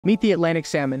Meet the Atlantic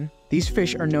salmon. These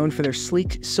fish are known for their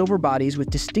sleek, silver bodies with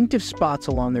distinctive spots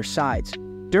along their sides.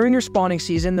 During their spawning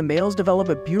season, the males develop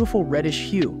a beautiful reddish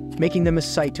hue, making them a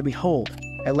sight to behold.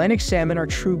 Atlantic salmon are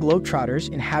true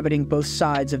globetrotters, inhabiting both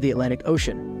sides of the Atlantic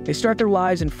Ocean. They start their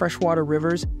lives in freshwater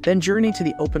rivers, then journey to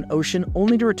the open ocean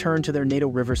only to return to their natal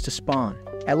rivers to spawn.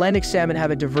 Atlantic salmon have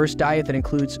a diverse diet that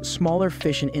includes smaller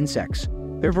fish and insects.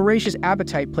 Their voracious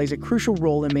appetite plays a crucial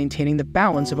role in maintaining the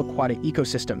balance of aquatic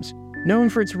ecosystems. Known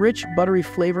for its rich, buttery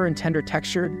flavor and tender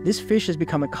texture, this fish has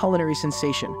become a culinary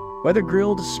sensation. Whether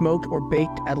grilled, smoked, or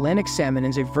baked, Atlantic salmon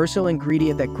is a versatile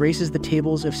ingredient that graces the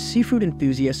tables of seafood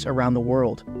enthusiasts around the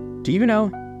world. Do you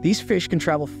know, these fish can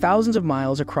travel thousands of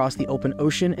miles across the open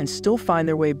ocean and still find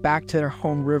their way back to their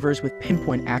home rivers with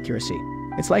pinpoint accuracy.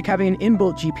 It's like having an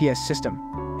inbuilt GPS system.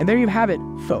 And there you have it,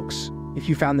 folks. If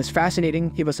you found this fascinating,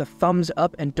 give us a thumbs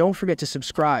up and don't forget to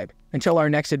subscribe. Until our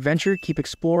next adventure, keep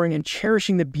exploring and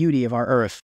cherishing the beauty of our Earth.